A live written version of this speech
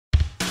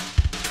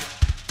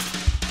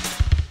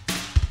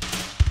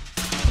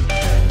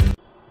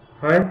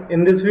Hi,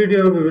 in this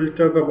video we will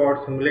talk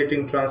about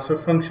simulating transfer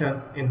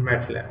function in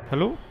Matlab.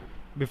 Hello.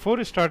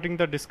 Before starting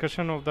the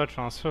discussion of the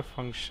transfer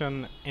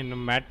function in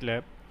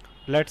Matlab,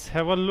 let's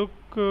have a look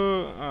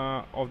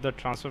of the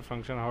transfer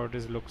function, how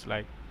it looks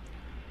like.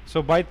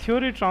 So by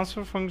theory,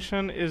 transfer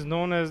function is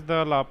known as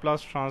the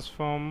Laplace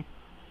transform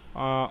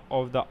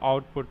of the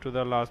output to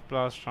the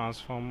Laplace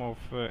transform of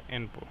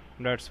input.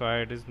 That's why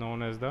it is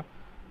known as the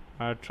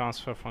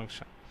transfer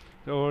function.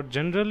 So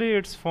generally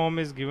its form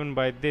is given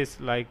by this,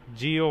 like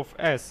g of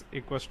s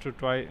equals to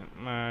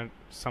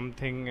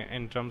something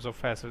in terms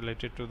of s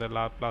related to the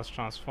Laplace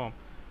transform.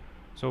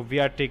 So we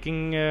are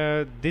taking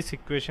this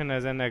equation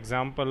as an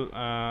example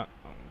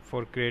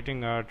for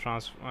creating a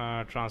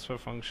transfer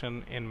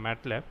function in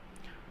Matlab.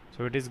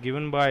 So it is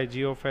given by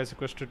g of s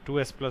equals to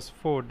 2s plus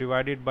 4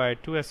 divided by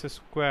 2s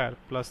square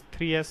plus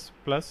 3s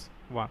plus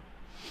 1.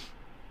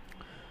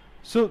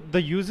 So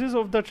the uses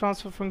of the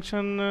transfer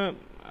function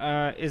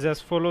is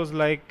as follows,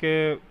 like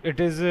it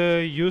is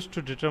used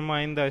to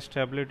determine the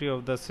stability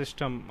of the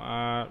system.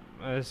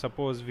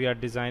 Suppose we are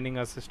designing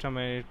a system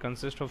and it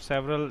consists of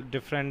several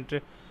different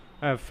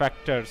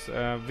factors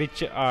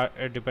which are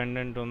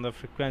dependent on the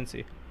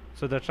frequency.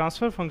 So the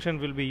transfer function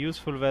will be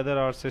useful whether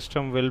our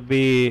system will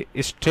be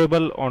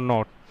stable or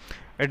not.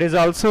 It is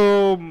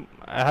also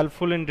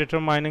helpful in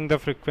determining the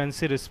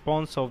frequency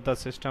response of the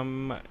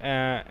system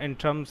in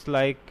terms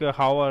like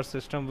how our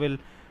system will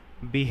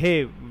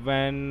behave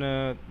when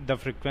the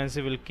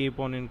frequency will keep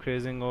on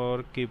increasing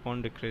or keep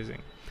on decreasing.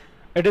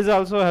 It is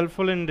also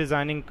helpful in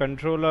designing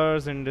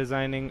controllers, in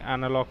designing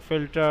analog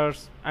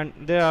filters, and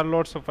there are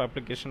lots of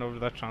applications of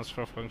the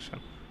transfer function.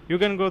 You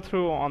can go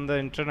through on the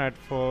internet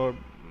for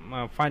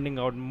finding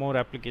out more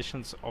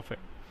applications of it.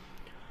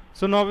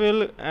 So now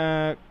we'll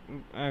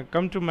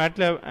come to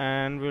Matlab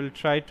and we'll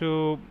try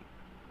to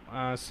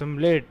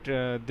simulate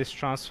this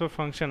transfer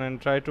function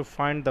and try to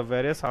find the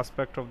various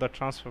aspects of the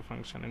transfer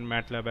function in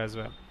Matlab as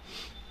well.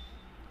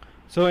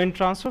 So in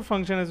transfer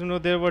function, as you know,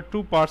 there were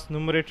two parts,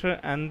 numerator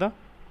and the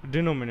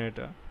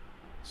denominator.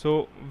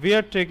 So we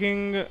are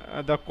taking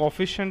the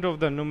coefficient of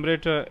the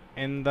numerator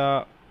in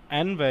the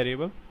n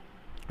variable,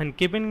 and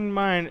keeping in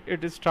mind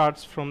it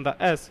starts from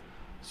the s.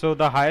 So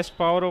the highest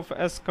power of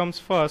s comes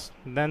first,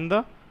 then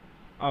the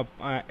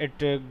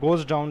it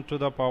goes down to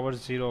the power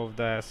 0 of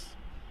the s.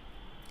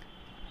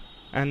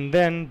 And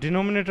then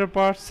denominator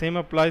part, same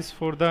applies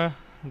for the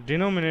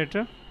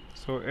denominator.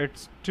 So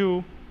it's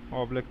 2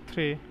 oblique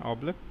 3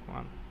 oblique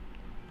 1.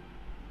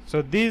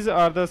 So these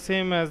are the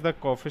same as the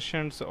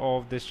coefficients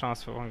of this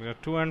transfer function,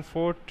 2 and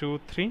 4, 2,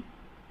 3,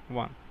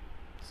 1.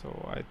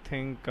 So I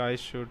think I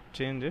should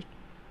change it.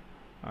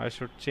 I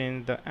should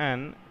change the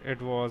n.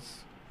 It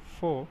was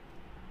 4.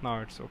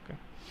 Now it's okay.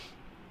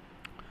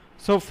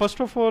 So first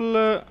of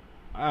all,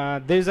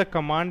 there is a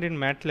command in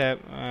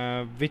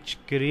Matlab which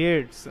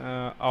creates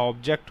an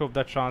object of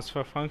the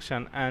transfer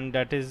function, and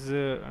that is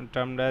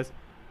termed as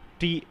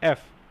TF.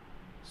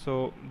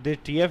 So the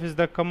TF is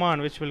the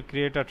command which will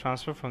create a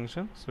transfer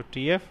function. So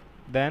TF,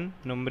 then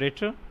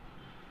numerator,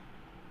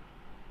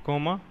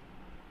 comma,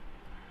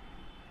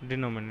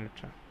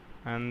 denominator,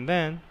 and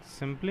then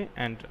simply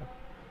enter.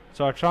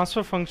 So our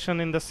transfer function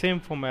in the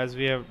same form as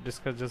we have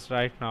discussed just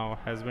right now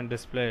has been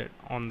displayed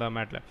on the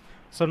Matlab.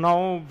 So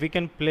now we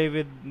can play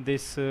with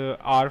this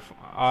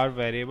r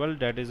variable,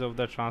 that is of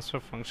the transfer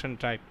function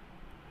type.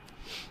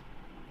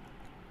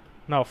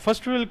 Now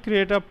first we will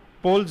create a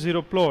pole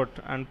 0 plot,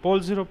 and pole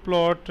 0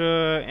 plot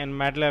in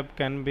Matlab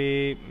can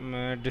be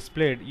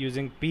displayed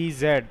using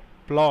pz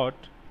plot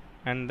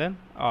and then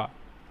r.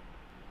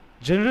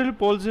 Generally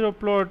pole 0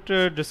 plot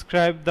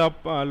describe the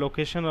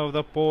location of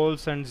the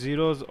poles and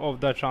zeros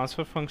of the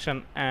transfer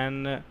function,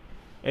 and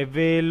if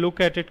we look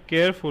at it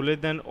carefully,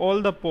 then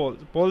all the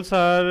poles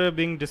are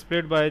being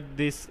displayed by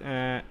this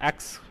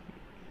x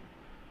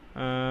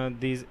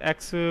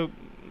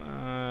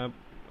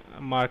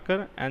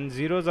marker, and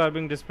zeros are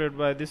being displayed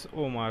by this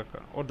O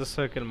marker or the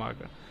circle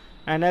marker.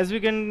 And as we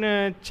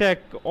can check,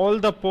 all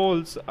the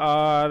poles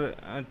are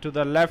to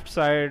the left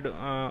side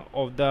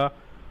of the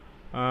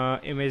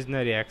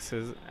imaginary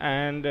axis.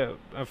 And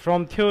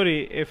from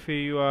theory, if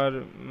you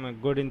are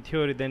good in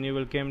theory, then you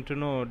will come to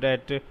know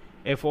that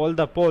if all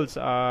the poles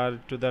are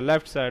to the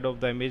left side of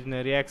the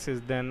imaginary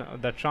axis, then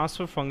the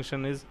transfer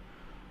function is,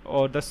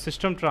 or the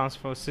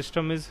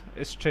system is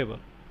stable.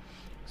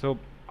 So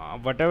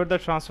whatever the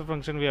transfer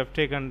function we have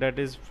taken, that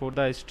is for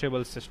the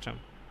stable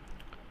system.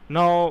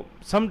 Now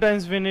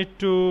sometimes we need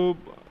to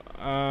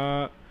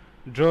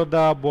draw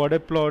the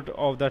Bode plot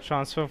of the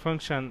transfer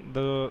function.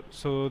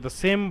 So the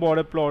same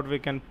Bode plot we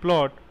can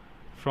plot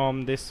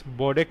from this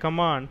Bode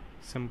command,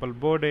 simple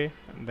Bode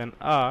and then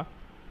r,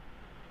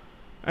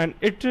 and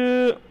it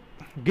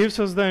gives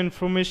us the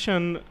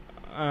information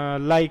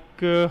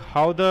like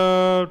how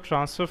the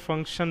transfer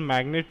function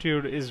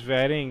magnitude is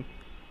varying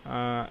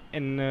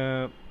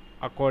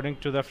according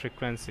to the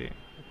frequency.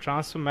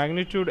 Transfer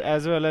magnitude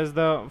as well as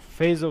the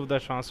phase of the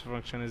transfer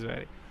function is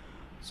varying.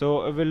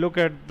 So if we look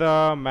at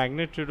the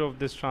magnitude of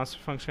this transfer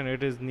function,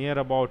 it is near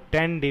about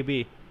 10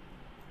 dB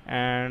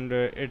and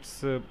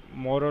it's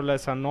more or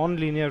less a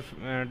non-linear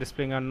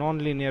displaying a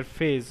non-linear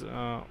phase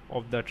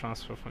of the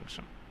transfer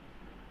function.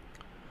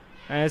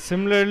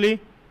 Similarly,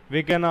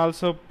 we can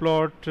also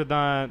plot the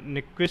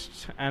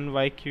Nyquist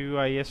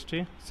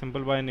Nyquist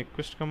simple by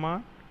Nyquist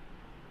command.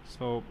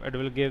 So it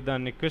will give the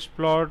Nyquist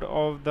plot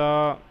of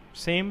the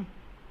same,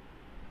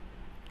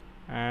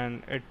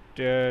 and it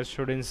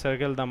should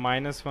encircle the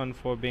 -1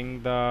 for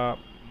being the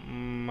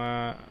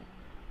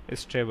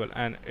stable,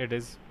 and it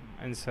is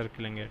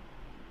encircling it.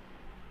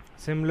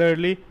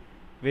 Similarly,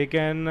 we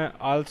can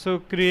also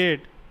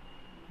create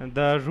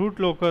the root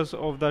locus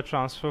of the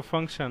transfer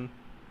function.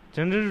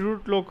 Generally,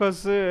 root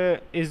locus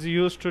is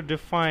used to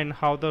define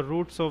how the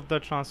roots of the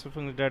transfer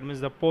function, that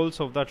means the poles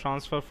of the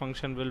transfer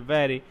function, will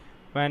vary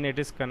when it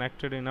is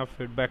connected in a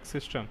feedback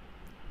system.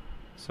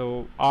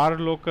 So R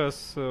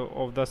locus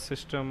of the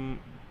system,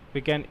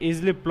 we can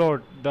easily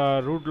plot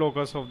the root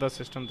locus of the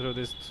system through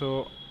this.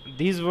 So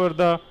these were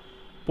the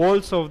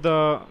poles of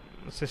the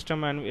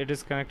system, and it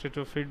is connected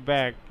to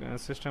feedback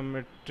system.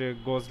 It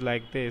goes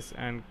like this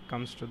and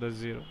comes to the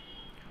 0.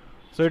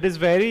 So it is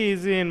very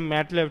easy in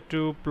Matlab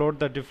to plot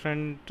the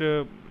different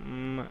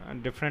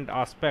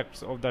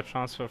aspects of the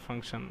transfer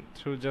function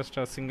through just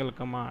a single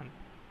command.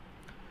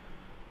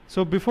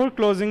 So before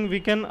closing, we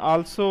can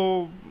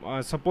also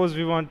suppose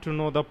we want to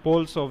know the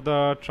poles of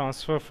the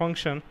transfer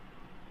function.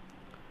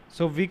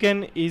 So we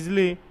can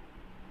easily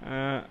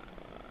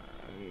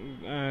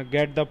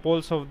get the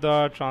poles of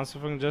the transfer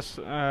function just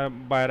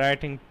by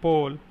writing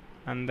pole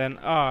and then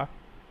R.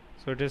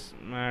 So it is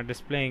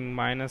displaying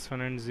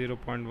 -1 and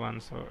 0.1.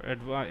 So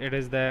it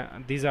is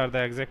these are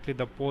exactly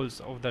the poles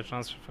of the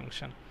transfer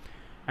function,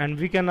 and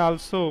we can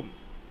also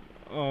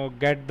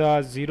get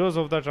the zeros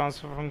of the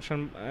transfer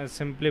function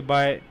simply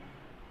by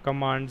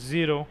command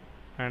 0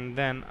 and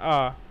then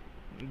R.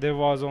 There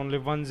was only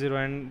one 0,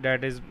 and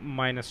that is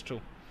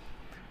 -2.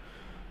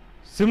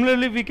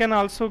 Similarly, we can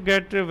also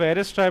get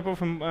various type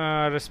of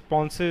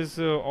responses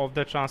of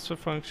the transfer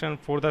function.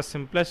 For the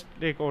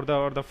simplistic or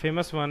the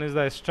famous one is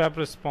the step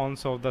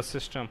response of the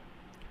system.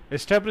 A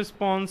step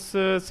response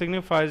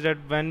signifies that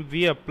when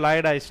we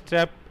applied a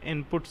step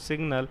input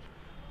signal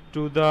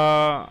to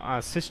the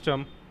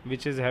system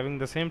which is having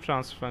the same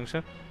transfer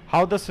function,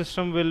 how the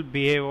system will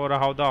behave or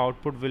how the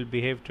output will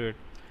behave to it.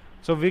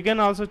 So we can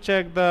also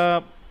check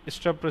the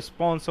step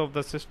response of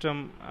the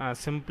system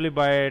simply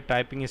by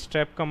typing a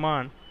step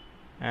command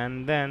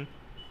and then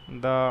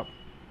the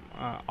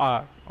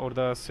R or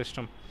the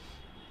system,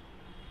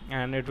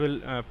 and it will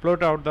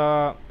plot out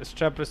the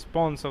step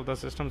response of the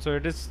system. So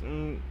it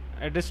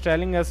is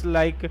telling us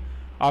like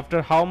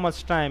after how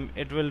much time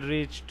it will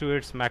reach to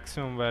its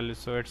maximum value.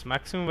 So its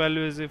maximum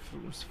value is if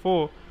it's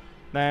 4,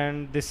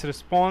 then this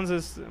response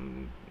is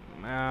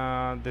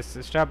this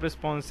step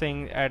response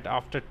saying at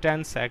after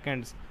 10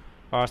 seconds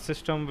our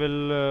system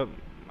will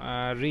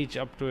reach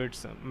up to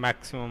its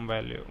maximum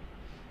value.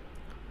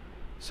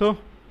 So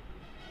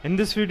in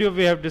this video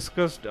we have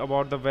discussed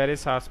about the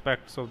various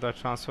aspects of the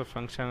transfer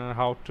function and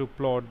how to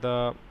plot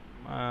the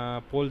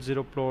pole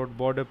 0 plot,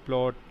 Bode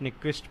plot,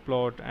 Nyquist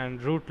plot,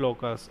 and root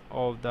locus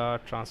of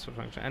the transfer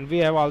function. And we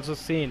have also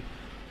seen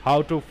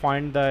how to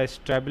find the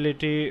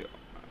stability.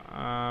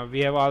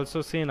 We have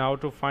also seen how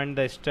to find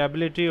the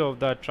stability of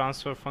the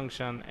transfer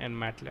function in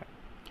Matlab.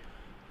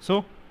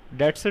 So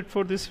that's it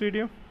for this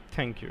video.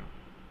 Thank you.